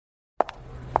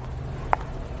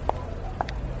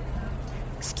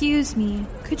Excuse me,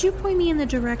 could you point me in the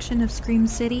direction of Scream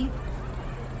City?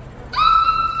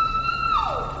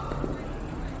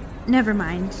 Never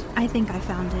mind. I think I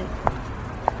found it.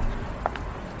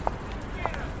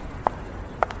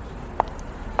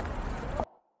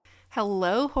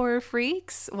 Hello, horror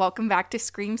freaks. Welcome back to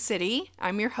Scream City.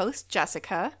 I'm your host,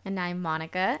 Jessica. And I'm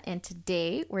Monica, and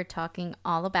today we're talking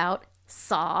all about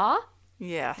Saw.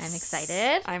 Yes. I'm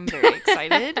excited. I'm very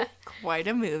excited. Quite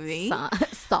a movie.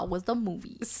 Saw was the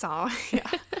movie. Saw, yeah.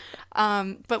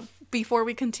 But before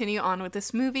we continue on with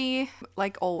this movie,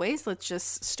 like always, let's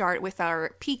just start with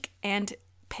our peak and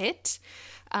pit.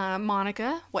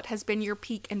 Monica, what has been your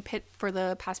peak and pit for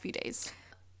the past few days?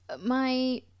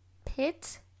 My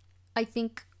pit, I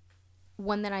think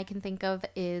one that I can think of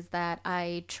is that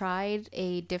I tried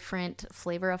a different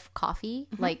flavor of coffee,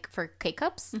 like for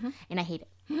K-Cups, and I hate it.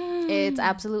 It's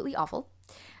absolutely awful.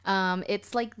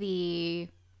 It's like the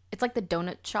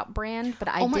donut shop brand, but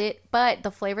but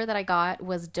the flavor that I got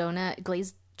was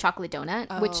glazed chocolate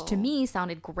donut, which to me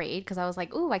sounded great because I was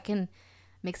like, ooh, I can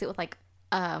mix it with like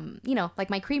like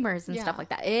my creamers and stuff like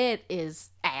that. It is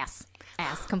ass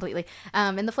completely.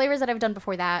 And the flavors that I've done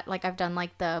before that, like I've done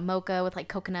like the mocha with like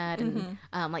coconut and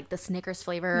like the Snickers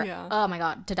flavor. Yeah. Oh my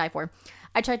God, to die for.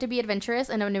 I tried to be adventurous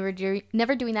and I'm never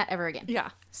doing that ever again. Yeah.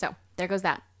 So there goes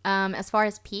that. As far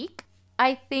as peak,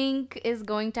 I think is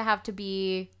going to have to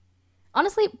be,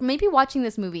 honestly, maybe watching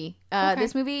this movie. Okay.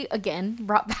 This movie again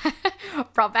brought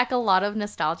back a lot of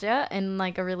nostalgia in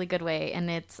like a really good way, and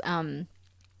it's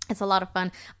a lot of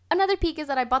fun. Another peak is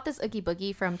that I bought this Oogie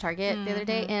Boogie from Target the other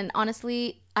day, and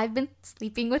honestly, I've been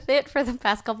sleeping with it for the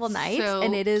past couple nights,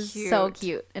 and it is so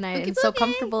cute, and I'm so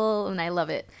comfortable, and I love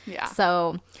it. Yeah.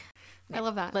 So I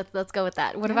love that. Let's go with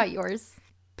that. What about yours?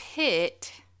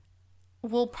 Pit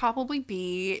will probably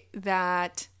be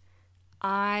that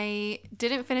I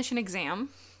didn't finish an exam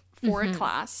for a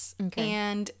class. Okay.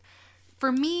 And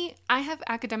for me, I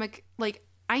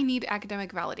need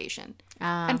academic validation.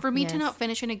 And for me to not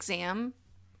finish an exam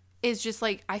is just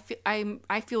like,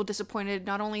 I feel disappointed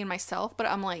not only in myself, but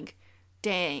I'm like,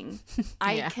 dang,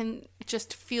 I can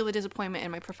just feel the disappointment in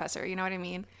my professor. You know what I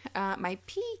mean? My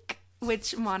peak,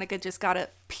 which Monica just got a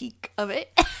peek of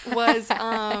it, was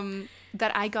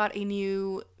that I got a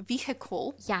new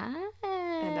vehicle. Yeah.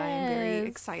 And I am very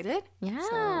excited. Yeah.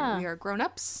 So we are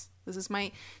grown-ups.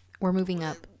 We're moving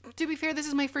up. To be fair, this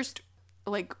is my first,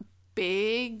 like,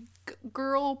 big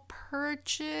girl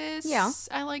purchase. Yeah.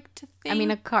 I like to think. I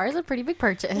mean, a car is a pretty big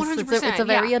purchase. 100%. It's a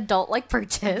very adult-like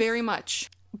purchase. Very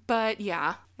much. But,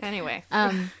 yeah. Anyway.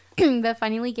 But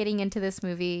finally getting into this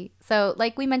movie. So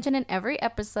like we mentioned in every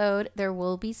episode, there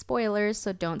will be spoilers.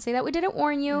 So don't say that we didn't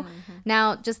warn you.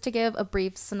 Now, just to give a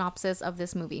brief synopsis of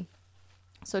this movie.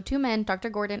 So two men,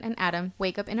 Dr. Gordon and Adam,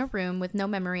 wake up in a room with no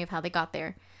memory of how they got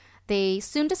there. They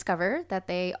soon discover that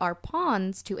they are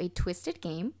pawns to a twisted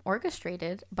game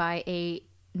orchestrated by a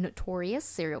notorious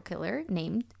serial killer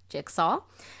named Jigsaw.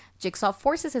 Jigsaw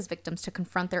forces his victims to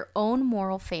confront their own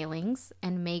moral failings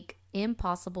and make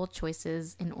impossible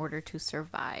choices in order to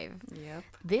survive. Yep.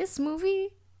 This movie,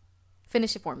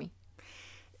 finish it for me,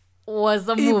 was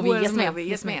a movie. Yes, ma'am.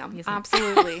 Yes, ma'am.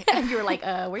 Absolutely. And you were like,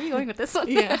 where are you going with this one?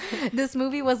 Yeah. This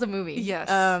movie was a movie. Yes.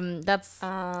 That's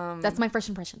my first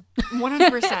impression.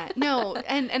 100%. No,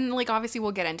 and like obviously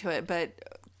we'll get into it, but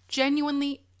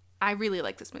genuinely, I really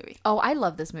like this movie. Oh, I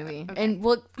love this movie. Okay. And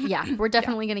we're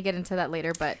definitely going to get into that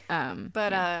later, but now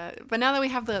that we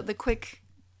have the quick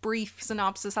brief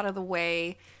synopsis out of the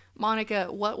way, Monica,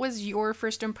 what was your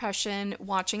first impression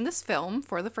watching this film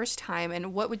for the first time,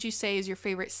 and what would you say is your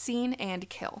favorite scene and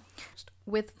kill?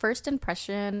 With first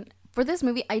impression for this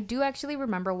movie, I do actually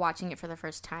remember watching it for the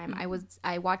first time.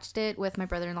 I watched it with my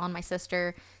brother-in-law and my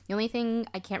sister. The only thing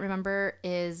I can't remember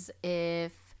is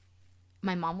if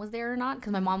my mom was there or not,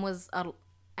 because my mom was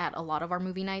at a lot of our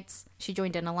movie nights. She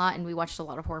joined in a lot, and we watched a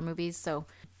lot of horror movies. So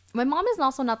my mom is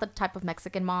also not the type of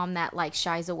Mexican mom that like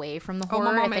shies away from the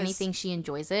horror. If anything, she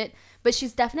enjoys it, but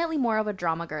she's definitely more of a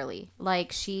drama girly.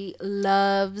 Like she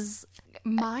loves.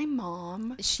 My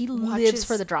mom. She lives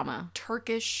for the drama.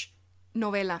 Turkish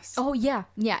novelas. Oh yeah,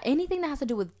 anything that has to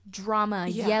do with drama,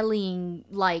 yelling,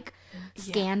 like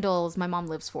scandals. My mom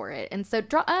lives for it, and so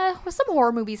some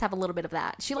horror movies have a little bit of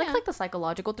that. She likes like the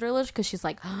psychological thrillers because she's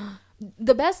like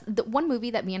the one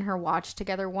movie that me and her watched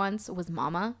together once was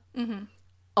Mama.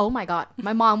 Oh my God,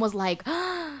 my mom was like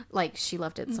she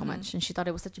loved it so much, and she thought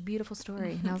it was such a beautiful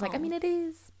story, and I was like, I mean, it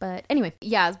is, but anyway,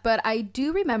 but I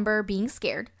do remember being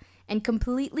scared and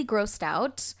completely grossed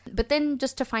out. But then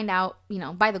just to find out,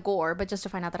 by the gore, but just to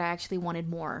find out that I actually wanted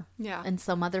more. Yeah. In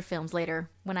some other films later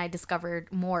when I discovered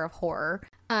more of horror.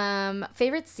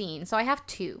 Favorite scene. So I have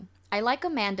two. I like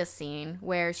Amanda's scene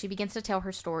where she begins to tell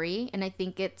her story, and I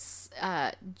think it's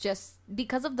just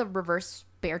because of the reverse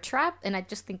bear trap, and I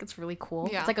just think it's really cool.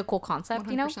 Yeah. It's like a cool concept,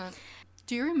 100%. You know?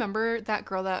 Do you remember that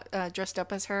girl that dressed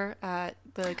up as her at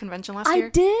the convention last year? I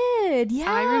did, yes.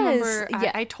 I remember,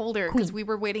 I told her, because we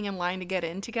were waiting in line to get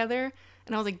in together,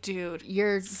 and I was like, dude,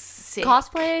 you're sick.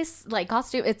 Cosplays, like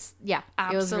costume, it's, yeah.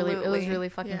 Absolutely. It was really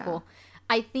fucking cool.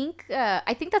 I think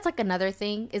that's like another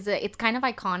thing is that it's kind of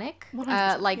iconic,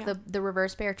 like the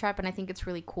reverse bear trap, and I think it's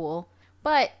really cool.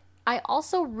 But I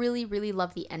also really, really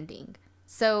love the ending.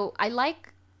 So I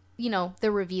like, you know,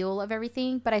 the reveal of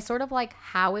everything, but I sort of like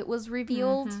how it was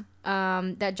revealed,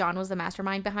 that John was the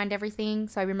mastermind behind everything.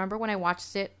 So I remember when I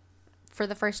watched it for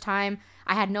the first time,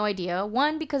 I had no idea.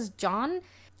 One, because John,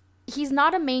 he's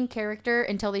not a main character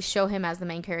until they show him as the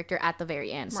main character at the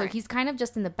very end. So he's kind of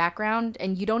just in the background,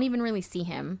 and you don't even really see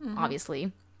him,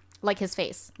 obviously, like his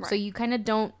face. Right. So you kind of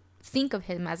don't think of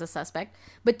him as a suspect.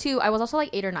 But two, I was also like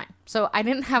 8 or 9. So I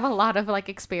didn't have a lot of like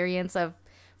experience of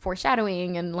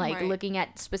foreshadowing and like looking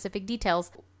at specific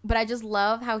details. But I just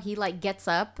love how he like gets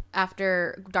up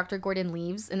after Dr. Gordon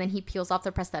leaves, and then he peels off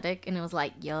the prosthetic, and it was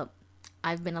like, yup,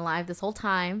 I've been alive this whole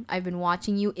time. I've been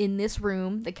watching you in this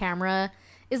room. The camera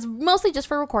is mostly just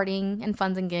for recording and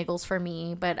funs and giggles for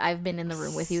me, but I've been in the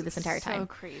room with you this entire time. So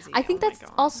crazy. I think that's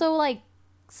also like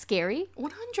scary.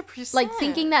 100%. Like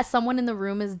thinking that someone in the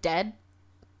room is dead,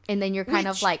 and then you're kind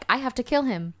of like, I have to kill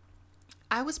him.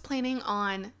 I was planning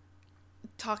on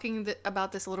talking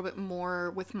about this a little bit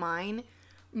more with mine.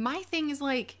 My thing is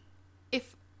like,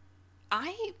 if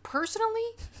I personally,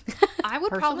 I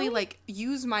would probably like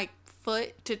use my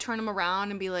foot to turn him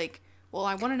around and be like, well,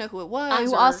 I want to know who it was.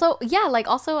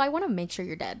 I want to make sure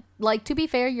you're dead. Like, to be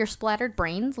fair, your splattered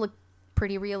brains look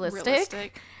pretty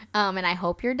realistic. And I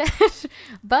hope you're dead.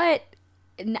 But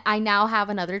I now have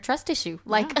another trust issue,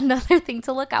 like another thing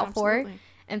to look out for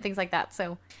and things like that.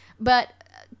 So, but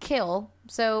kill.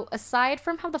 So aside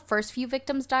from how the first few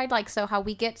victims died, like, so how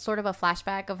we get sort of a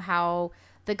flashback of how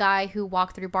the guy who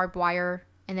walked through barbed wire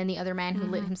and then the other man who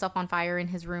lit himself on fire in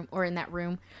his room or in that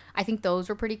room, I think those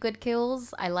were pretty good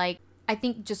kills. I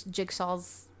think just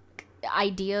Jigsaw's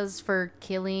ideas for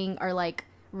killing are like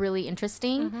really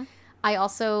interesting. I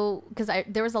also, because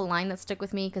there was a line that stuck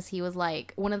with me, because he was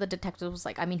like, one of the detectives was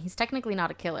like, I mean, he's technically not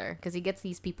a killer because he gets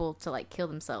these people to like kill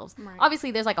themselves. Right.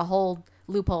 Obviously, there's like a whole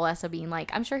loophole as to being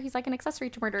like, I'm sure he's like an accessory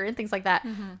to murder and things like that,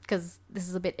 because this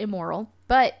is a bit immoral.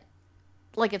 But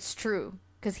like, it's true,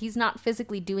 because he's not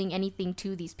physically doing anything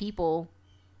to these people,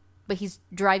 but he's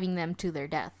driving them to their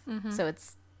death. So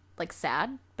it's like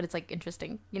sad, but it's like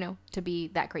interesting, you know, to be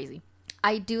that crazy.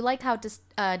 I do like how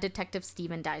Detective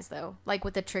Steven dies, though, like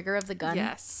with the trigger of the gun.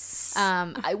 Yes.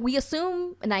 I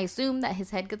assume that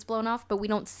his head gets blown off, but we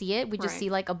don't see it. We just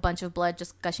see like a bunch of blood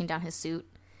just gushing down his suit,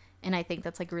 and I think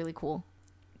that's like really cool,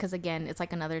 because again, it's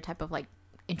like another type of like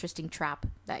interesting trap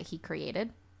that he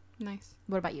created. Nice.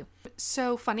 What about you?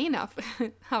 So funny enough,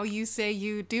 how you say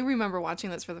you do remember watching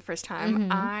this for the first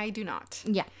time. I do not.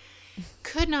 Yeah.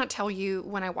 Could not tell you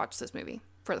when I watched this movie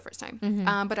for the first time.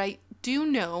 But I do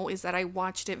know is that I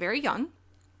watched it very young.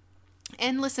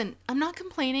 And listen, I'm not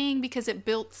complaining because it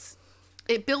built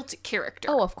character.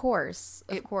 Oh, of course.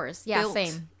 Of course. Yeah, built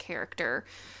same. Character.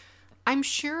 I'm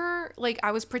sure like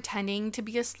I was pretending to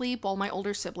be asleep while my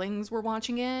older siblings were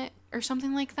watching it or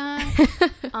something like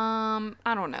that.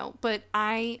 I don't know, but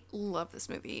I love this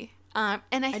movie. And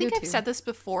I think I've said this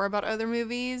before about other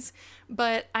movies,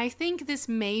 but I think this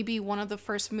may be one of the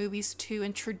first movies to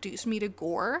introduce me to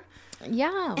gore.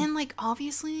 Yeah. And, like,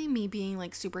 obviously, me being,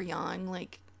 like, super young,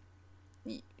 like,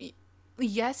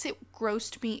 yes, it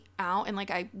grossed me out, and, like,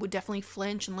 I would definitely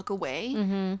flinch and look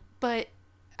away, but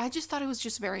I just thought it was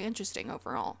just very interesting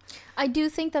overall. I do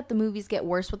think that the movies get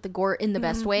worse with the gore in the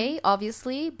best way,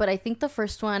 obviously, but I think the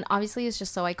first one, obviously, is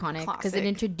just so iconic, because it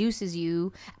introduces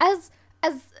you as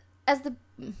the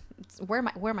where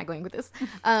am I going with this?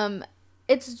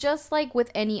 It's just like with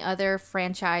any other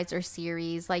franchise or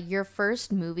series, like your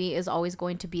first movie is always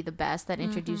going to be the best that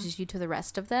introduces you to the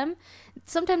rest of them.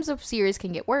 Sometimes a series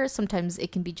can get worse, sometimes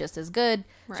it can be just as good.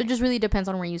 Right. So it just really depends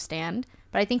on where you stand.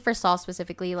 But I think for Saw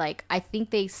specifically, like I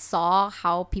think they saw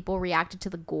how people reacted to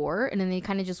the gore and then they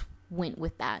kind of just went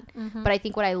with that. But I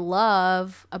think what I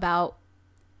love about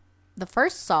the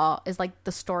first Saw is like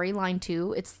the storyline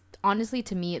too. It's honestly,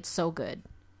 to me, it's so good.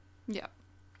 Yeah.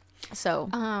 So.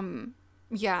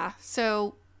 Yeah.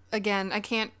 So, again, I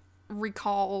can't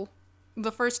recall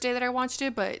the first day that I watched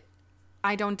it, but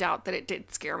I don't doubt that it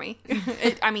did scare me.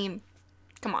 I mean,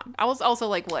 come on. I was also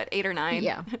like, what, 8 or 9?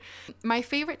 Yeah. My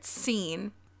favorite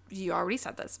scene you already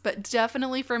said this, but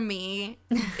definitely for me,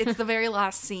 it's the very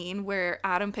last scene where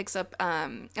Adam picks up,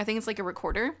 I think it's like a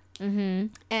recorder,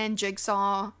 and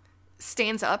Jigsaw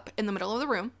stands up in the middle of the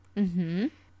room.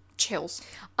 Chills.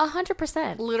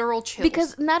 100%. Literal chills.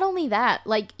 Because not only that,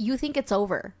 like, you think it's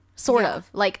over. Sort of.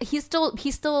 Like, he's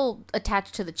still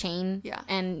attached to the chain. Yeah.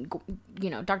 And, you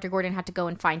know, Dr. Gordon had to go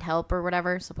and find help or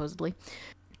whatever, supposedly.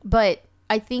 But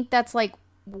I think that's, like,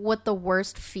 what the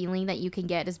worst feeling that you can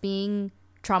get is being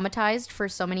traumatized for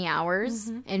so many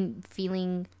hours and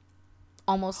feeling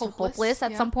almost hopeless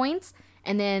at some points.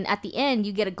 And then at the end,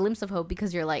 you get a glimpse of hope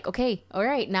because you're like, okay, all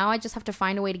right, now I just have to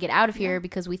find a way to get out of here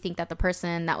because we think that the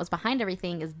person that was behind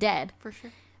everything is dead. For sure.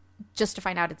 Just to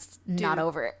find out it's not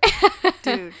over.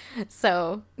 Dude.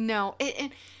 So. No.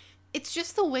 It's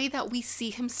just the way that we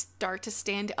see him start to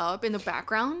stand up in the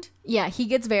background. Yeah, he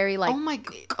gets very like... Oh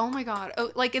my God.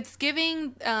 Oh, like, it's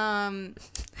giving the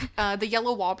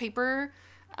yellow wallpaper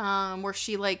where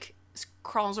she, like,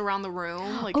 crawls around the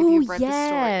room. Like, if you've read the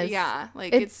story. Yeah.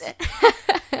 Like, it's...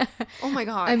 oh my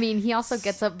God. I mean, he also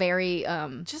gets up very...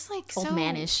 just, like, old so...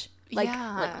 manish. Like,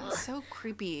 yeah. like, so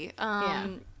creepy.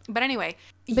 But anyway.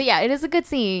 But yeah, it is a good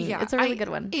scene. Yeah, it's a really good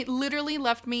one. It literally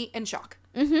left me in shock.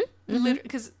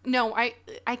 Because, I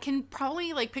can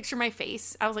probably, like, picture my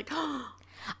face. I was like,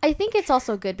 I think it's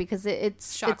also good because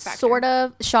it's Shock factor. sort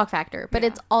of shock factor, but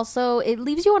it's also, it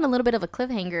leaves you on a little bit of a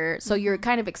cliffhanger, so you're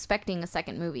kind of expecting a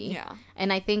second movie. Yeah.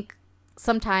 And I think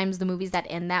sometimes the movies that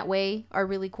end that way are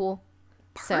really cool.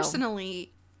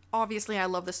 Personally, obviously I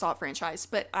love the Saw franchise,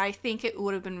 but I think it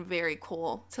would have been very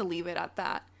cool to leave it at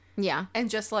that. Yeah. And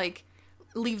just, like,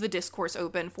 leave the discourse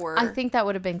open for... I think that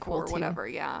would have been cool, or too. whatever,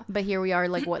 yeah. But here we are,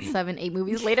 like, what, 7, 8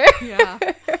 movies later? Yeah.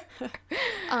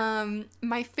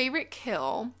 My favorite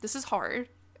kill, this is hard,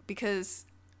 because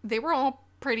they were all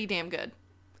pretty damn good.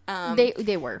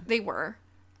 They were. They were.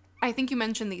 I think you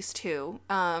mentioned these two,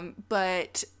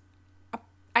 but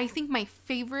I think my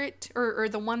favorite, or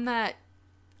the one that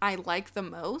I like the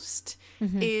most,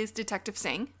 is Detective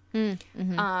Singh.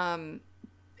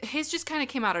 His just kind of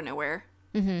came out of nowhere,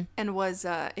 and was,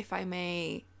 if I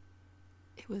may,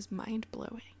 it was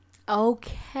mind-blowing.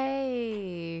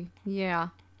 Okay. Yeah.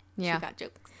 Yeah. She got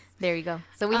jokes. There you go.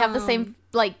 So we have the same,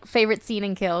 like, favorite scene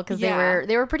and kill because they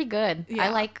were pretty good.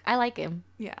 Yeah. I like him.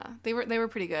 Yeah, they were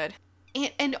pretty good.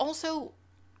 And also,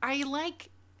 I like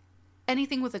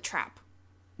anything with a trap,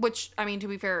 which, I mean, to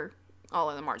be fair, all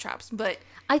of them are traps, but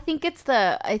I think it's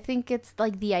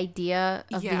like the idea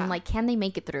of being like, can they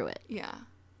make it through it? Yeah.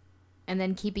 And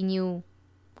then keeping you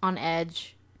on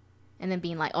edge and then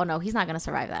being like, oh no, he's not going to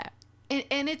survive that.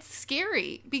 And it's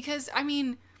scary because, I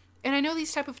mean, and I know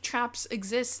these type of traps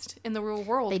exist in the real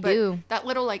world. They but do. That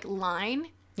little, like, line,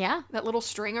 Yeah. that little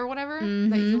string or whatever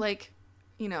that you, like,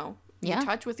 you know, you Yeah.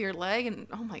 touch with your leg, and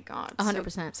oh my God.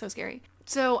 100%. So scary.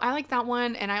 So I like that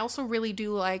one, and I also really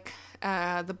do like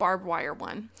the barbed wire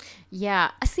one.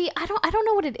 Yeah. See, I don't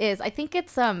know what it is. I think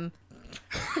it's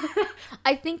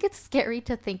I think it's scary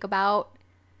to think about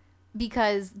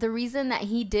because the reason that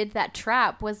he did that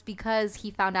trap was because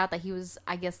he found out that he was,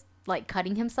 I guess, like,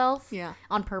 cutting himself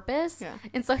on purpose. Yeah.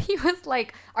 And so he was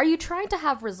like, are you trying to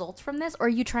have results from this or are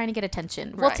you trying to get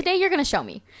attention? Well, Right. today you're going to show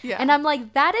me. Yeah. And I'm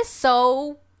like, that is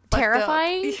so Fucked up.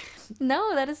 terrifying.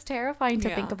 No, that is terrifying to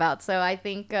think about. So I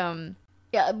think,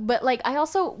 yeah, but like,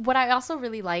 what I also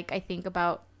really like, I think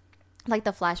about like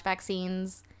the flashback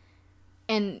scenes,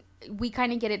 and we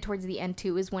kind of get it towards the end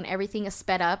too, is when everything is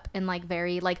sped up and like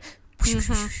very like,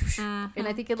 and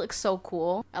I think it looks so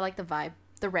cool. I like the vibe.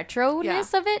 The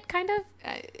retro-ness of it, kind of.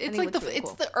 It's think like it looks really it's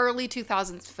cool. the early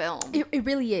 2000s film. It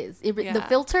really is. The Yeah.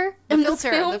 filter The in this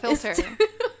filter, film the filter. is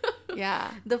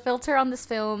Yeah. the filter on this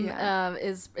film Yeah.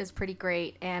 is pretty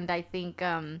great, and I think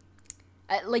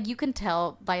like you can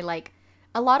tell by like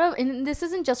a lot of, and this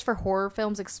isn't just for horror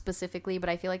films specifically, but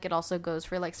I feel like it also goes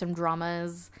for like some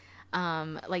dramas,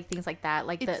 like things like that.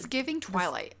 Like It's giving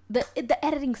Twilight. the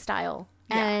editing style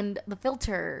Yeah. and the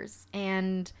filters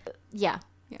and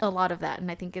a lot of that,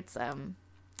 and I think it's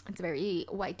very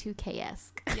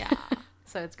Y2K-esque. Yeah.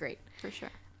 So it's great. For sure.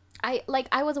 I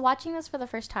was watching this for the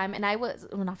first time, and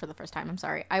not for the first time, I'm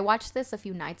sorry. I watched this a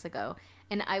few nights ago,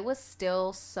 and I was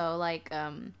still so like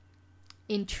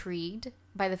intrigued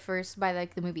by the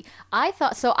movie. I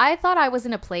thought I was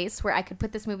in a place where I could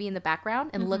put this movie in the background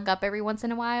and look up every once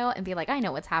in a while and be like, I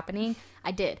know what's happening.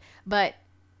 I did. But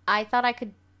I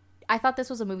thought this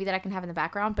was a movie that I can have in the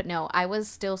background, but no, I was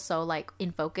still so like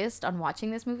focused on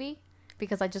watching this movie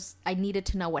because I needed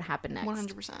to know what happened next.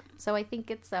 100%. So I think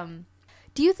it's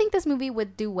do you think this movie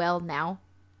would do well now?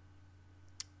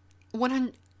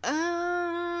 100.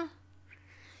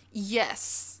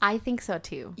 Yes. I think so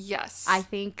too. Yes. I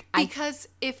think because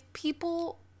if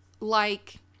people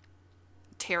like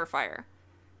Terrifier,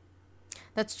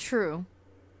 that's true.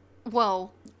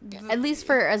 well, At least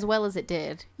for as well as it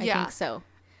did. I Yeah. think so.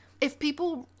 if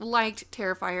people liked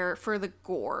Terrifier for the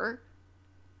gore,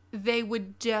 they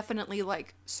would definitely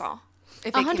like Saw. If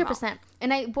it came out. 100%.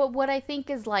 And what I think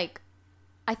is like,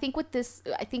 I think what this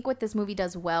movie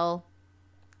does well,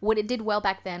 what it did well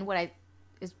back then, what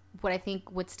I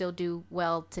think would still do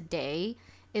well today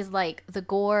is like the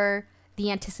gore,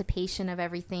 the anticipation of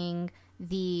everything,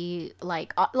 the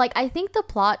like I think the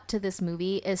plot to this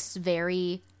movie is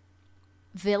very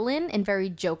villain and very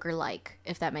Joker like,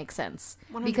 if that makes sense.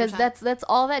 100%. Because that's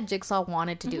all that Jigsaw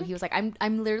wanted to do. He was like,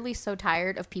 I'm literally so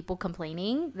tired of people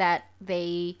complaining that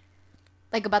they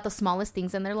like about the smallest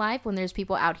things in their life when there's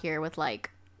people out here with like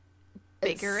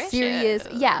Bigger serious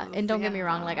issues. and don't get me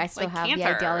wrong, like I still Like have cancer.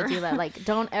 the ideology that like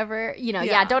don't ever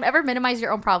Yeah. don't ever minimize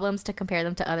your own problems to compare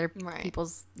them to other Right.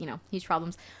 people's huge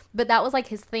problems. But that was like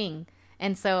his thing.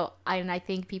 And so I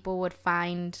think people would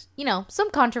find,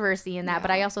 some controversy in that, but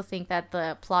I also think that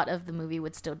the plot of the movie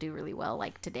would still do really well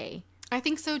like today. I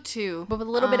think so too. But with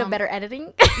a little bit of better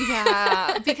editing.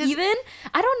 Yeah, because Even?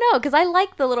 I don't know, because I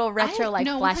like the little retro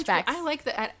no, 100%. flashbacks. I like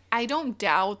that. I don't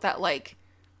doubt that. Like,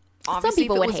 Some obviously,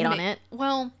 people if it would was hate on it.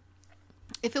 Well,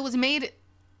 if it was made,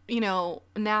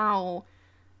 now,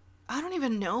 I don't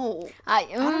even know. I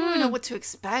don't even know what to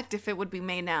expect if it would be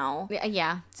made now.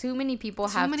 Yeah, too many people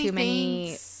have too many,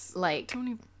 things. like, Too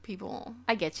many people.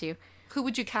 I get you. Who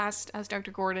would you cast as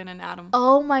Dr. Gordon and Adam?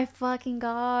 Oh my fucking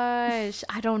gosh.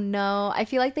 I don't know. I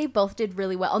feel like they both did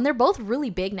really well. And they're both really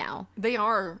big now. They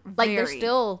are Like, very, they're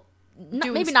still,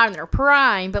 doing maybe not in their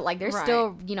prime, but like they're Right.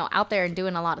 still, out there and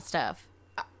doing a lot of stuff.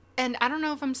 and I don't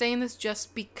know if I'm saying this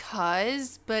just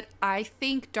because, but I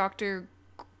think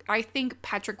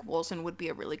Patrick Wilson would be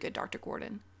a really good Dr.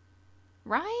 Gordon.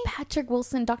 Right? Patrick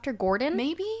Wilson, Dr. Gordon?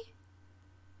 Maybe?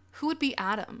 Who would be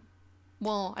Adam?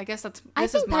 Well, I guess this I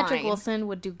is think Patrick mine. Wilson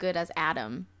would do good as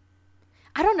Adam.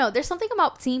 I don't know. There's something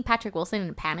about seeing Patrick Wilson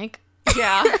in Panic.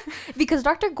 Yeah. Because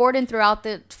Dr. Gordon throughout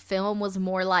the film was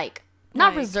more like, not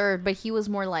Like- reserved, but he was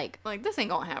more like, Like, this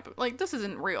ain't gonna happen. Like, this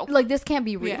isn't real. this can't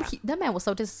be real. Yeah. That man was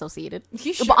so disassociated.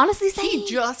 He But honestly, he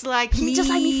just like me. he just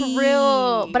like me for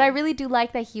real. But I really do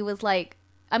like that he was like,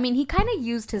 I mean, he kind of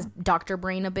used his doctor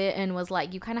brain a bit and was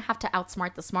like, you kind of have to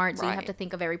outsmart the smart. So you have Right. to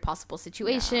think of every possible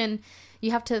situation.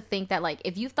 You have to think that like,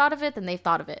 if you've thought of it, then they've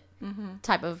thought of it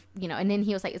type of, and then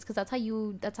he was like, it's because that's how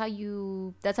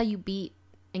you beat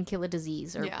and kill a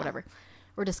disease or Yeah. whatever,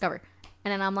 or discover.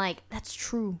 And then I'm like, that's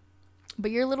true.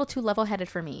 But you're a little too level-headed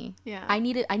for me. Yeah. I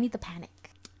need the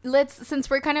panic. Since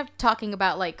we're kind of talking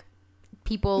about like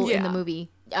people in the Yeah. movie,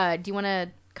 do you want to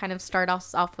kind of start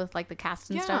us off with like the cast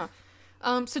and stuff?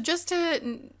 So just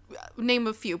to name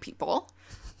a few people,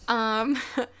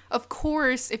 of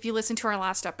course, if you listen to our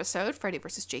last episode, Freddy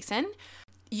vs. Jason,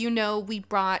 we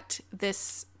brought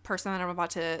this person that I'm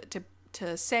about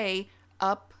to say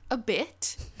up a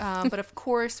bit. But of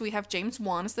course, we have James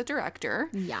Wan as the director.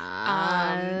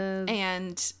 Yeah.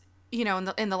 And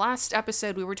in the last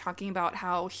episode, we were talking about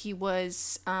how he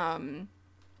was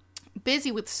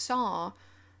busy with Saw.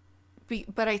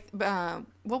 But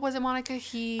what was it, Monica?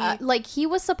 He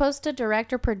was supposed to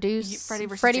direct or produce Freddy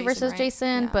Freddy vs. vs. Jason, right?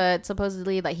 Jason, Yeah. but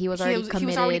supposedly like he was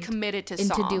already committed to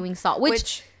into Saw, doing Saw,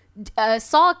 which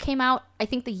Saw came out I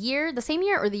think the same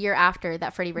year or the year after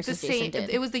that Freddy vs. Jason did.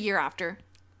 It was the year after.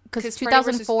 Because Freddy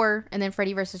 2004 and then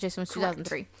Freddy vs. Jason was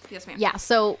 2003. Yes, ma'am. Yeah,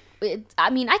 so I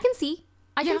mean I can see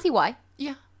why,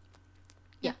 Yeah.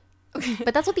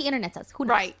 but that's what the internet says. Who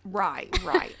knows? Right.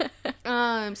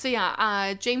 So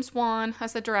yeah, James Wan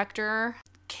as the director.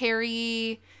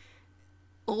 Carrie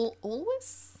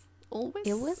Ulwis?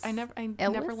 Ilwis? I never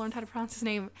Elwis? learned how to pronounce his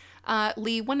name.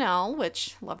 Lee Winnell,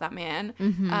 which love that man.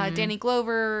 Mm-hmm. Danny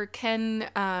Glover, Ken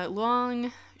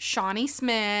Leung, Shawnee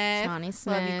Smith,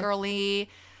 love you, girlie.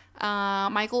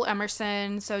 Michael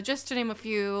Emerson. So just to name a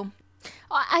few.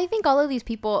 I think all of these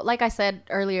people, like I said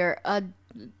earlier,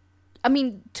 I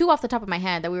mean, two off the top of my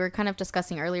head that we were kind of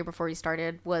discussing earlier before we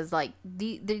started was like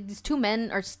these two men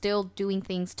are still doing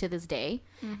things to this day,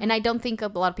 and I don't think a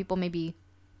lot of people maybe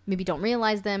don't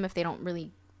realize them if they don't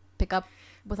really pick up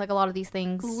with like a lot of these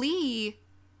things. Lee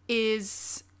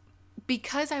is,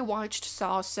 because I watched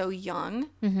Saw so young.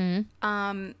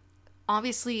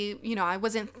 Obviously, I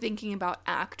wasn't thinking about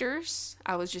actors.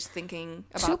 I was just thinking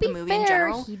about the movie in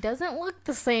general. He doesn't look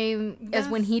the same as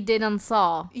when he did on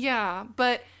Saw. Yeah,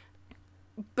 but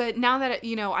now that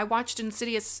I watched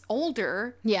Insidious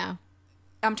older, Yeah.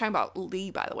 I'm talking about Lee,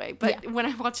 by the way. But when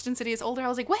I watched Insidious older, I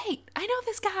was like, wait, I know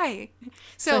this guy.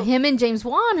 So him and James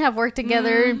Wan have worked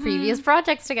together in previous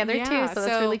projects together too. So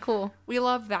that's really cool. We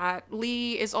love that.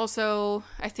 Lee is also,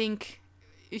 I think,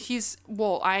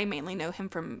 I mainly know him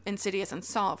from Insidious and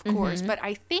Saw, of course. But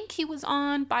I think he was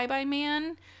on Bye Bye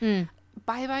Man.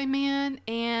 Bye Bye Man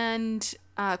and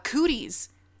Cooties.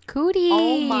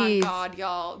 Oh my god,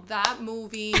 y'all. That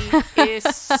movie is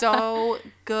so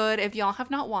good. If y'all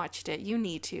have not watched it, you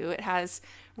need to. It has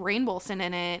Rainn Wilson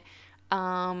in it.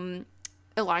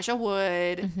 Elijah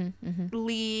Wood.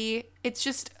 Lee. It's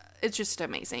just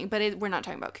amazing. But we're not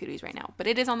talking about Cooties right now. But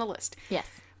it is on the list. Yes.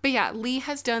 But yeah, Lee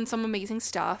has done some amazing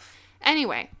stuff.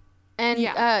 Anyway.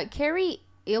 And Carrie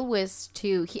Elwes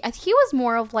too. He was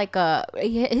more of like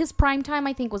his prime time,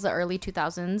 I think, was the early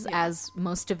 2000s, as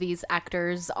most of these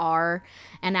actors are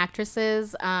and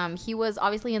actresses. He was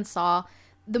obviously in Saw.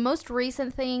 The most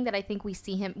recent thing that I think we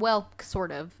see him, well,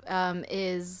 sort of,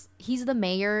 is he's the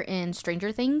mayor in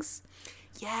Stranger Things.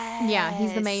 Yes. Yeah,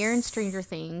 he's the mayor in Stranger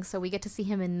Things, so we get to see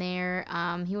him in there.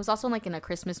 He was also in a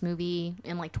Christmas movie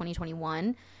in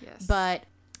 2021. Yes. But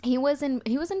he was in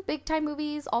big time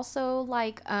movies also,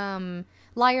 like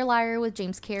Liar Liar with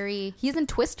James Carey. He's in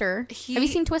Twister. Have you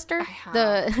seen Twister? I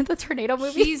have. The tornado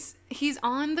movie? He's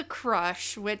on The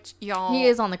Crush, which y'all... He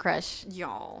is on The Crush.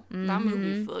 Y'all. That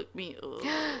movie fucked me up.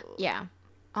 Yeah.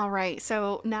 All right.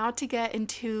 So now to get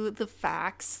into the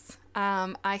facts.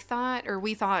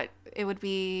 We thought it would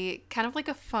be kind of like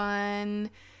a fun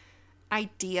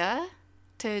idea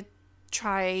to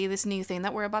try this new thing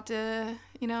that we're about to,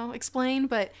 explain.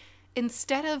 But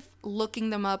instead of looking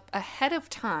them up ahead of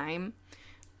time,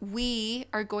 we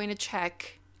are going to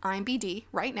check IMDb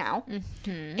right now.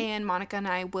 And Monica and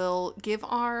I will give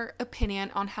our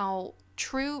opinion on how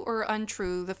true or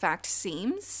untrue the fact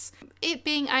seems. It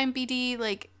being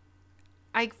IMDb,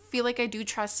 I feel like I do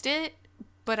trust it,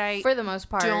 but I, for the most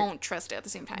part, don't trust it at the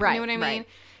same time. Right, you know what I mean?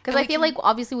 Because I feel like,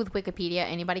 obviously, with Wikipedia,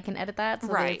 anybody can edit that.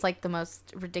 So it's the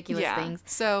most ridiculous things.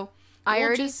 So I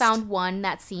already found one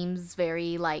that seems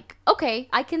very okay,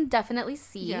 I can definitely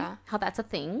see how that's a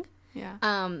thing. Yeah.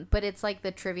 But it's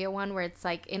the trivia one where it's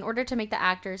in order to make the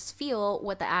actors feel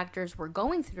what the actors were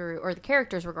going through, or the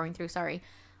characters were going through,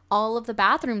 all of the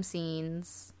bathroom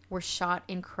scenes were shot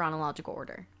in chronological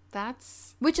order.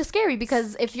 Which is scary,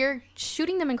 because if you're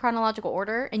shooting them in chronological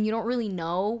order and you don't really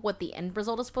know what the end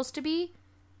result is supposed to be,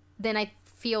 then I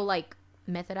feel like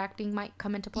method acting might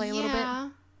come into play a little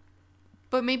bit.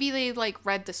 But maybe they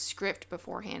read the script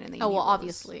beforehand and they knew what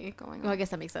obviously was going on. Well, I guess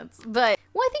that makes sense. But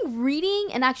I think reading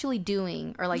and actually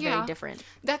doing are very different.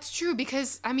 That's true,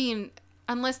 because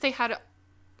unless they had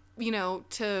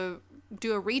to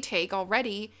do a retake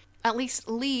already, at least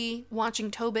Lee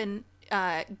watching Tobin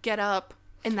get up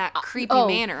in that creepy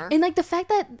manner. And the fact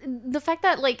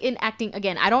that in acting,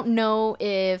 again, I don't know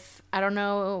if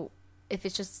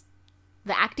it's just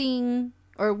the acting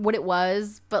or what it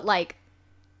was, but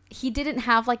he didn't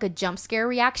have a jump scare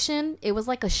reaction. It was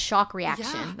a shock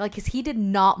reaction. Because he did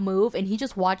not move and he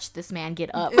just watched this man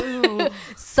get up.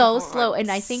 So slow.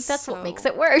 And I think that's what makes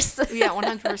it worse. Yeah,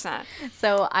 100%.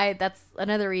 So that's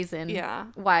another reason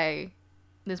why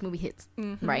this movie hits.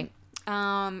 Right.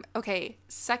 Okay.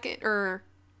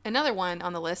 Another one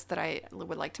on the list that I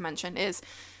would like to mention is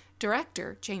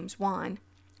director James Wan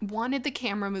wanted the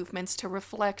camera movements to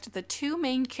reflect the two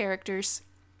main characters'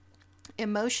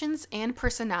 emotions and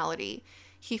personality.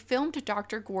 He filmed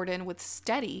Dr. Gordon with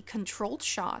steady, controlled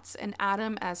shots and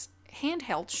Adam as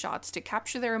handheld shots to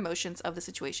capture their emotions of the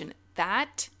situation.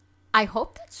 I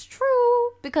hope that's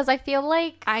true, because I feel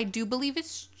like... I do believe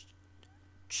it's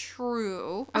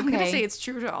true. I'm going to say it's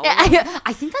true to all.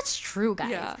 I think that's true,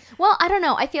 guys. Yeah. Well, I don't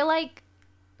know. I feel like...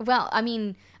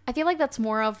 I feel like that's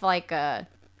more of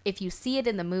if you see it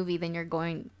in the movie, then you're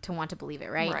going to want to believe it,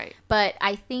 right? Right. But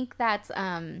I think that's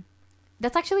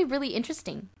actually really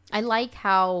interesting. I like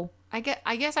how... I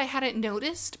guess I hadn't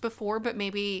noticed before, but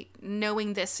maybe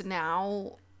knowing this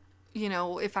now,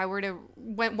 if I were to...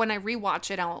 When I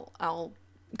rewatch it, I'll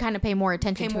kind of pay more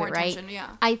attention to it, right?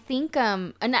 Yeah. I think,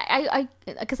 and I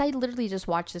because I literally just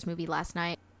watched this movie last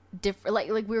night. Like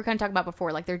we were kind of talking about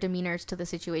before, their demeanors to the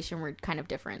situation were kind of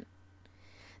different.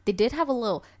 They did have a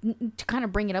little, to kind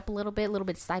of bring it up a little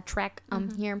bit sidetrack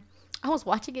here. I was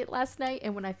watching it last night,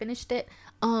 and when I finished it,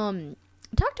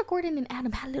 Dr. Gordon and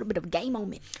Adam had a little bit of a gay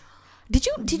moment. Did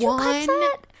you catch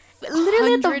that?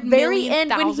 Literally at the very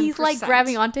end, when he's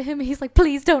grabbing onto him, he's like,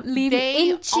 "Please don't leave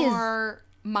me." Inches. They are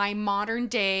my modern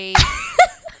day,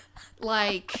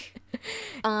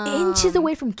 inches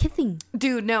away from kissing.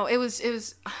 Dude, no, it was.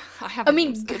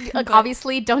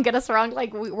 Obviously, don't get us wrong.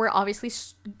 We're obviously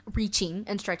reaching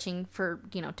and stretching for,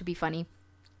 you know, to be funny.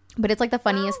 But it's like the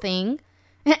funniest thing.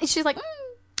 She's like,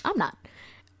 I'm not.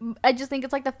 I just think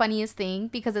it's like the funniest thing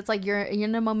because it's like you're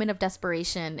in a moment of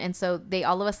desperation, and so they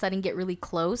all of a sudden get really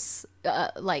close,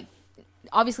 like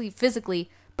obviously physically,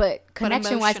 but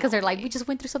connection wise, because they're like, we just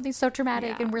went through something so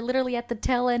traumatic and we're literally at the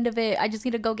tail end of it. I just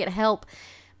need to go get help.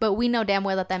 But we know damn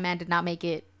well that man did not make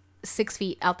it 6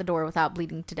 feet out the door without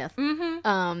bleeding to death.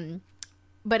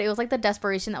 But it was like the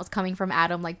desperation that was coming from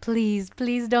Adam, like, please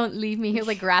don't leave me. He was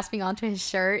like grasping onto his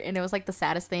shirt, and it was like the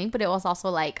saddest thing, but it was also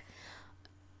like,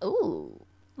 ooh.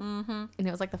 And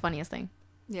it was like the funniest thing.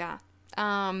 Yeah.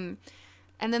 And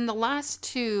then the last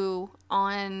two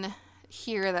on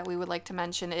here that we would like to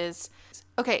mention is,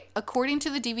 okay, according to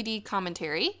the DVD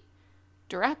commentary,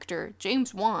 director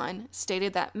James Wan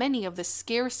stated that many of the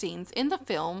scare scenes in the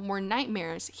film were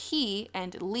nightmares he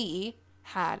and Lee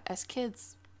had as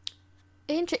kids.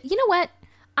 You know what?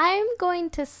 I'm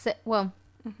going to say, well,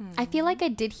 I feel like I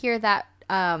did hear that,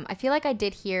 I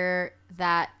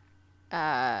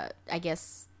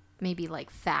guess maybe like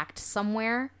fact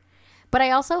somewhere, but I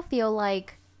also feel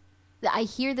like I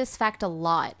hear this fact a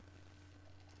lot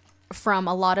from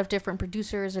a lot of different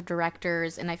producers or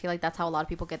directors, and I feel like that's how a lot of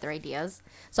people get their ideas.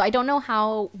 So I don't know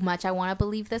how much I want to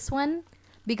believe this one,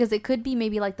 because it could be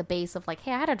maybe like the base of like,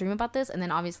 hey, I had a dream about this, and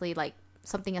then obviously like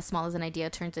something as small as an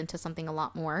idea turns into something a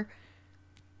lot more.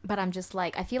 But I'm just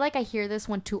like, I feel like I hear this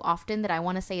one too often that I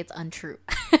want to say it's untrue.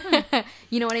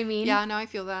 You know what I mean? Yeah, no, I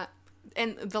feel that.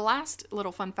 And the last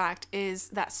little fun fact is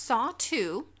that Saw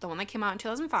 2, the one that came out in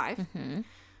 2005,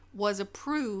 was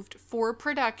approved for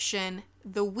production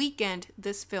the weekend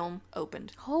this film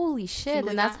opened. Holy shit.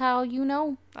 And that's how you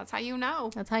know. That's how you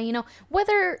know. That's how you know.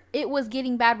 Whether it was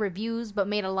getting bad reviews but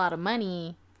made a lot of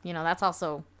money, you know, that's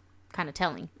also kind of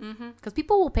telling. Because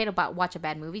people will pay to watch a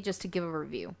bad movie just to give a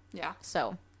review. Yeah.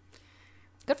 So,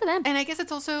 good for them. And I guess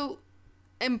it's also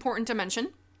important to mention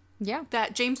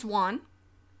that James Wan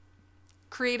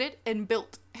created and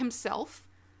built himself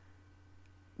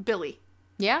Billy.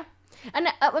 Yeah. And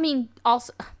I mean,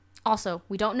 also,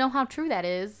 we don't know how true that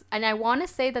is. And I want to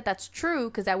say that that's true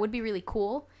because that would be really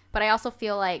cool. But I also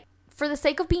feel like, for the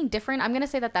sake of being different, I'm going to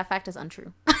say that fact is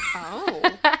untrue.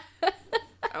 Oh.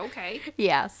 Okay.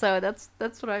 Yeah, so that's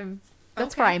where I'm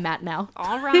at now.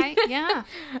 All right. Yeah.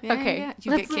 Okay. Yeah.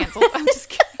 You get canceled. I'm just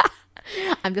kidding.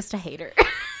 I'm just a hater.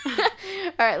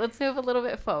 All right, let's move a little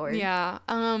bit forward. Yeah.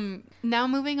 Now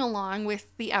moving along with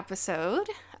the episode,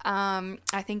 I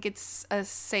think it's a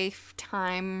safe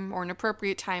time or an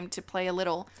appropriate time to play a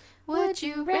little Would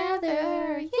You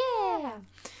Rather? Yeah.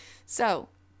 So,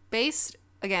 based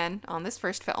again on this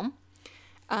first film,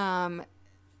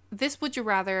 this Would You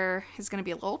Rather is going to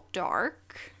be a little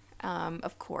dark.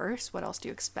 Of course, what else do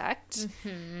you expect?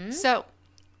 So,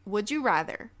 would you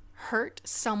rather hurt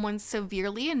someone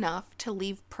severely enough to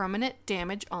leave permanent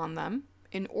damage on them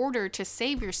in order to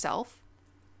save yourself,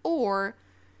 or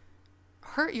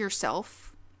hurt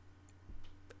yourself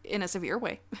in a severe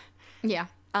way? Yeah.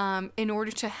 In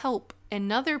order to help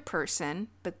another person,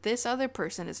 but this other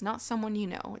person is not someone you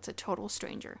know. It's a total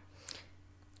stranger.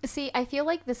 See, I feel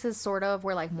like this is sort of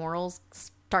where like morals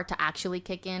start to actually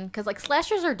kick in, because like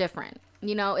slashers are different.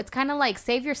 You know, it's kind of like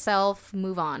save yourself,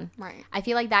 move on. Right. I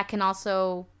feel like that can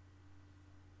also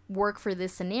work for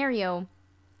this scenario,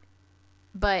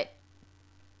 but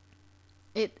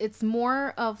it's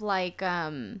more of like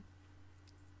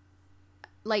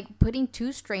putting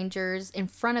two strangers in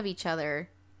front of each other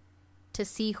to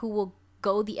see who will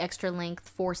go the extra length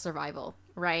for survival,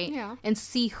 right? Yeah. And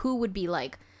see who would be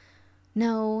like,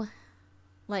 no,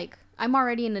 like I'm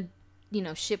already in a, you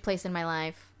know, shit place in my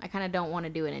life. I kind of don't want to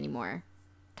do it anymore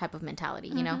type of mentality,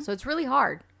 you know? So it's really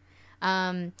hard.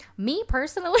 Me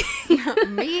personally,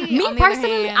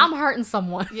 I'm hurting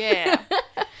someone. Yeah.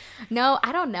 No,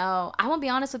 I don't know. I'm gonna be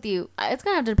honest with you. It's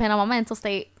gonna have to depend on my mental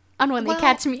state on when they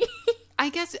catch me. I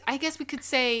guess we could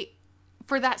say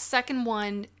for that second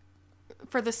one,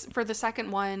 for the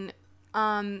second one,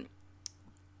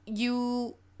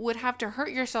 you would have to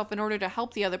hurt yourself in order to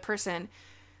help the other person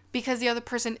because the other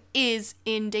person is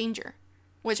in danger,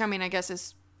 which I mean, I guess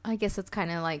it's kind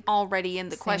of like already in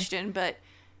the question, but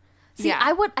see,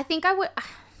 yeah.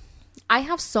 I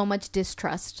have so much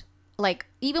distrust, like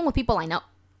even with people I know,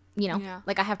 you know,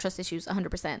 like I have trust issues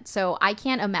 100%. So I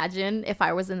can't imagine if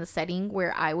I was in the setting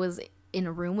where I was in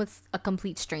a room with a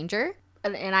complete stranger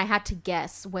and I had to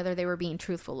guess whether they were being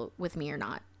truthful with me or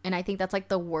not. And I think that's like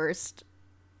the worst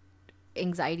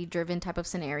anxiety driven type of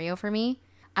scenario for me.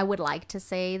 I would like to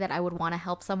say that I would want to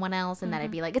help someone else and that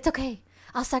I'd be like, it's okay,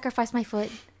 I'll sacrifice my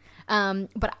foot.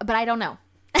 But I don't know.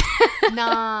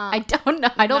 Nah. I don't know.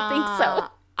 I don't think so.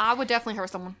 I would definitely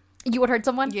hurt someone. You would hurt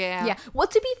someone? Yeah. Yeah. Well,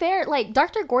 to be fair, like,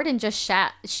 Dr. Gordon just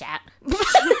shat. He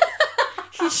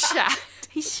shot.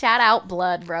 He shat out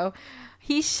blood, bro.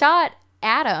 He shot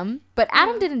Adam, but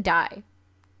Adam didn't die.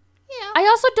 Yeah. I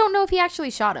also don't know if he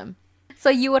actually shot him. So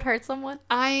you would hurt someone?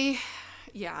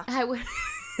 Yeah. I would.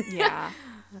 Yeah.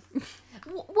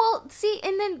 Well, see,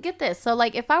 and then get this. So,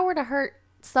 like, if I were to hurt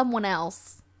someone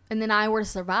else and then I were to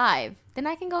survive, then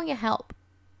I can go and get help.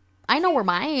 I know where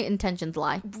my intentions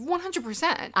lie.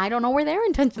 100%. I don't know where their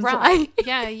intentions lie. Right.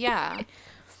 Yeah.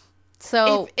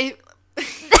 So,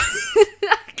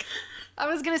 I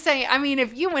was going to say, I mean,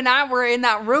 if you and I were in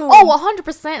that room.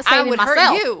 100% saving I would myself.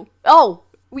 hurt you. Oh,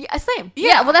 same. Yeah.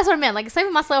 Yeah, well, that's what I meant. Like,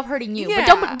 saving myself, hurting you. Yeah.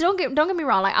 But don't get me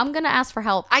wrong. Like, I'm gonna ask for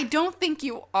help. I don't think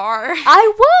you are.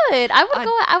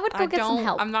 I would go get some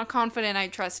help. I'm not confident I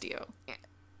trust you.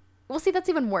 Well, see, that's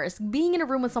even worse. Being in a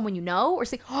room with someone you know, or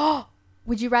say, oh,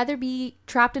 would you rather be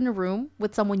trapped in a room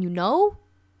with someone you know,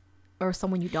 or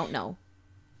someone you don't know?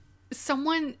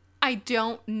 Someone I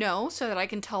don't know, so that I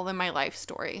can tell them my life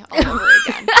story all over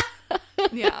again.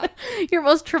 Yeah. Your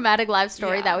most traumatic life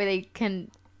story. Yeah. That way they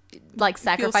can, like,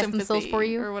 sacrifice themselves for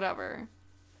you. or whatever.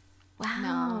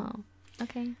 Wow. No.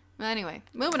 Okay. Anyway,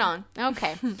 moving on.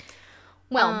 Okay.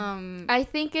 Well, I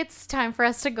think it's time for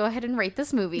us to go ahead and rate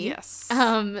this movie. Yes.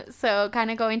 So kind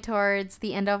of going towards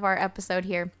the end of our episode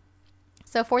here.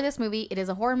 So for this movie, it is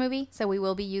a horror movie, so we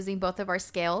will be using both of our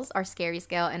scales, our scary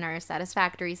scale and our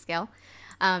satisfactory scale.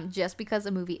 Just because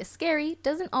a movie is scary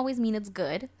doesn't always mean it's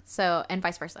good, so, and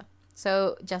vice versa.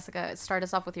 So, Jessica, start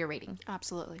us off with your rating.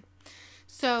 Absolutely.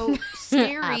 So,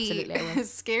 scary, Absolutely.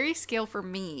 scary scale for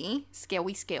me,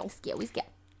 scary scale, Scary scale.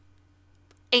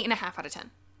 8.5 out of 10.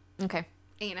 Okay.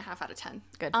 8.5 out of 10.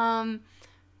 Good.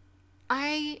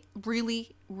 I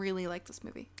really, really like this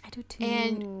movie. I do too.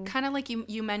 And kind of like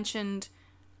you mentioned,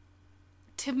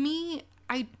 to me,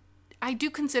 I do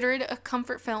consider it a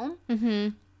comfort film.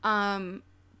 Mm-hmm.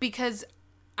 Because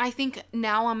I think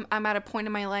now I'm at a point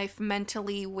in my life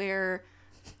mentally where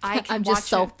I can I'm just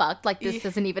so fucked. Like, this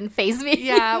doesn't even faze me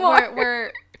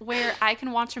anymore. where I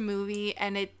can watch a movie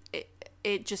and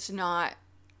it just not,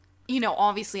 you know,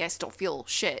 obviously I still feel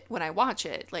shit when I watch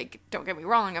it. Like, don't get me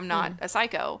wrong, I'm not a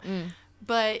psycho.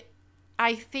 But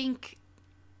I think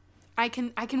I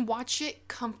can watch it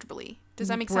comfortably. Does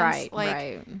that make sense? Right, like,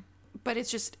 right. But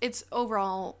it's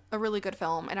overall a really good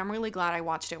film, and I'm really glad I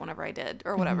watched it whenever I did,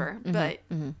 or whatever. But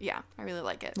yeah, I really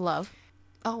like it. Love.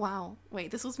 Oh, wow.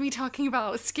 Wait, this was me talking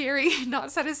about scary,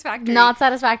 not satisfactory. Not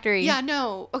satisfactory. Yeah,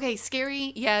 no. Okay,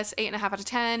 scary, yes, 8.5 out of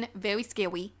 10. Very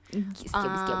scary.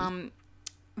 Scary.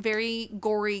 Very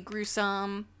gory,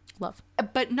 gruesome. Love.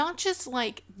 But not just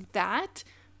like that,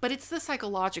 but it's the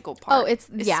psychological part. Oh, this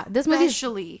movie is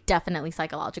Especially, definitely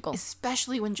psychological.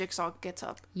 especially when Jigsaw gets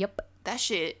up. Yep. That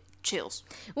shit chills.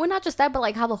 Well, not just that, but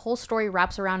like how the whole story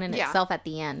wraps around in Yeah. itself at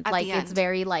the end. At Like, the it's end.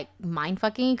 very like mind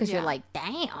fucking because you're Yeah. like,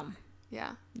 damn,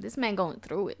 Yeah. this man going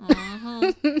through it.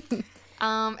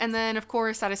 And then of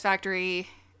course Satisfactory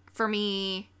for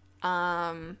me,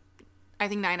 I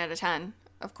think 9 out of 10,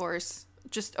 of course.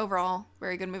 Just overall,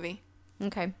 very good movie.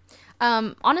 Okay.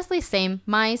 Honestly, same.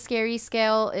 My scary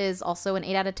scale is also an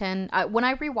 8 out of 10. When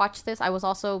I rewatched this, I was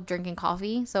also drinking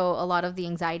coffee. So a lot of the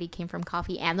anxiety came from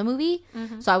coffee and the movie.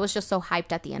 So I was just so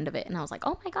hyped at the end of it. And I was like,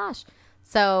 oh my gosh.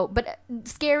 So, but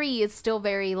scary is still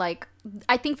very like,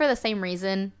 I think for the same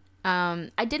reason.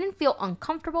 I didn't feel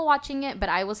uncomfortable watching it, but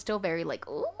I was still very like,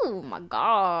 oh my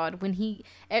God. When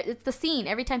it's the scene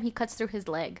every time he cuts through his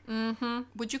leg. Mm-hmm.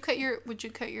 Would you cut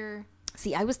your...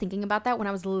 See, I was thinking about that when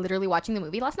I was literally watching the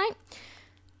movie last night.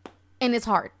 And it's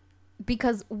hard.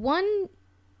 Because one,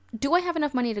 do I have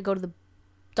enough money to go to the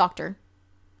doctor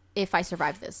if I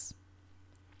survive this?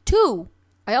 Two,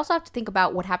 I also have to think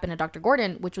about what happened to Dr.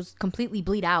 Gordon, which was completely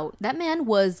bleed out. That man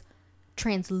was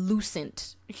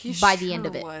translucent by the end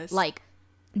of it. Was. Like,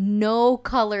 no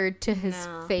color to his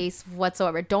No. face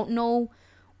whatsoever. Don't know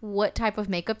what type of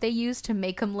makeup they used to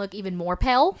make him look even more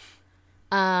pale.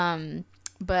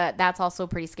 But that's also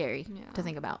pretty scary to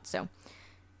think about. So,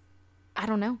 I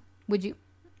don't know. Would you?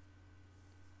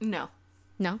 No.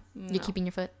 No? You're keeping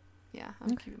your foot? Yeah,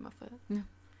 I'm keeping my foot.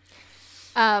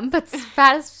 But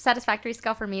Satisfactory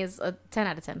scale for me is a 10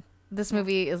 out of 10. This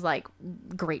movie is like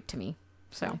great to me.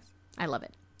 So, I love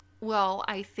it. Well,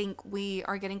 I think we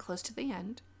are getting close to the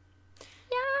end.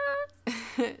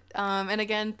 Yeah. And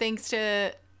again, thanks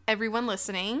to everyone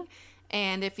listening.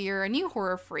 And if you're a new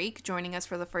horror freak joining us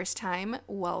for the first time,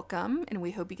 welcome. And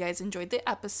we hope you guys enjoyed the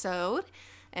episode.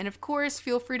 And of course,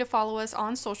 feel free to follow us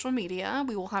on social media.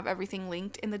 We will have everything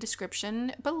linked in the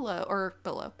description below.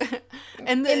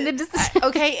 In the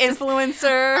okay,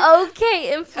 influencer.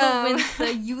 Okay,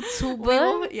 influencer,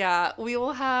 YouTuber. We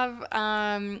will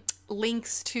have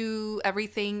links to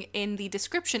everything in the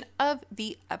description of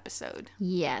the episode.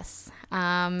 Yes.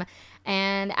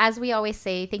 And as we always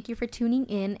say, thank you for tuning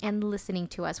in and listening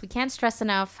to us. We can't stress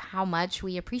enough how much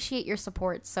we appreciate your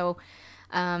support. So,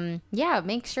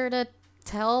 make sure to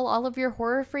tell all of your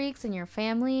horror freaks and your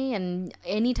family and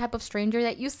any type of stranger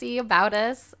that you see about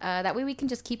us. That way we can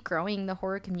just keep growing the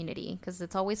horror community, because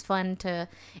it's always fun to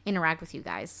interact with you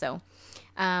guys. So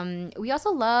we also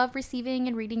love receiving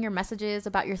and reading your messages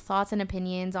about your thoughts and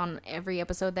opinions on every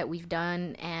episode that we've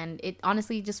done. And it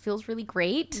honestly just feels really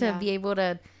great to be able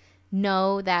to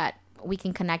know that we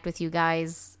can connect with you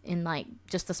guys in like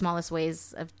just the smallest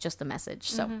ways of just a message.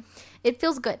 So it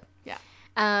feels good. Yeah.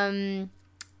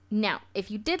 Now, if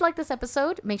you did like this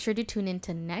episode, make sure to tune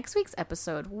into next week's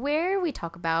episode where we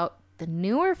talk about the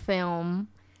newer film,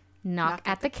 Knock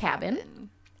at the Cabin.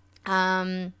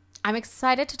 I'm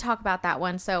excited to talk about that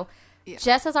one. So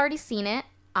Jess has already seen it.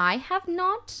 I have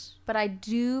not, but I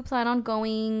do plan on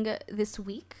going this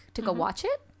week to go watch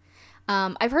it.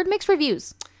 I've heard mixed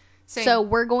reviews. Same. So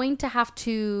we're going to have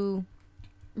to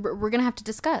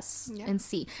discuss and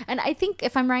see. And I think,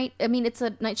 if I'm right, I mean, it's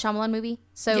a Night Shyamalan movie,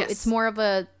 so it's more of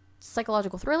a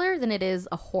psychological thriller than it is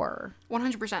a horror.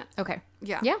 100%. Okay.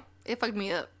 Yeah. It fucked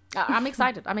me up. I'm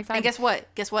excited. And guess what?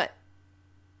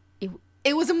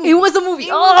 It was a movie. It was a movie.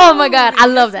 Oh my god, I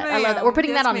love that. I love that. We're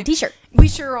putting that on a t-shirt. We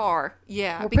sure are.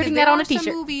 Yeah. We're putting that on a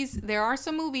t-shirt. There are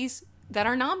some movies that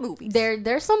are not movies.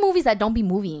 There's some movies that don't be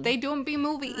moving. They don't be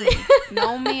movie.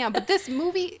 No ma'am. But this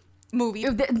movie.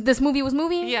 This movie was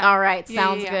moving? Yeah. All right.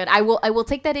 Sounds good. I will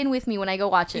take that in with me when I go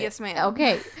watch it. Yes, ma'am.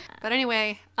 Okay. But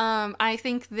anyway, I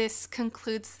think this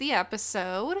concludes the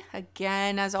episode.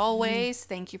 Again, as always,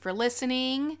 thank you for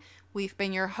listening. We've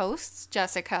been your hosts,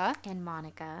 Jessica and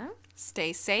Monica.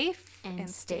 Stay safe and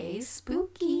stay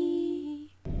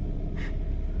spooky.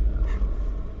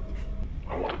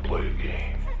 I want to play a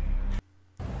game.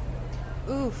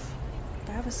 Oof,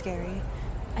 that was scary.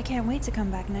 I can't wait to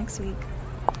come back next week.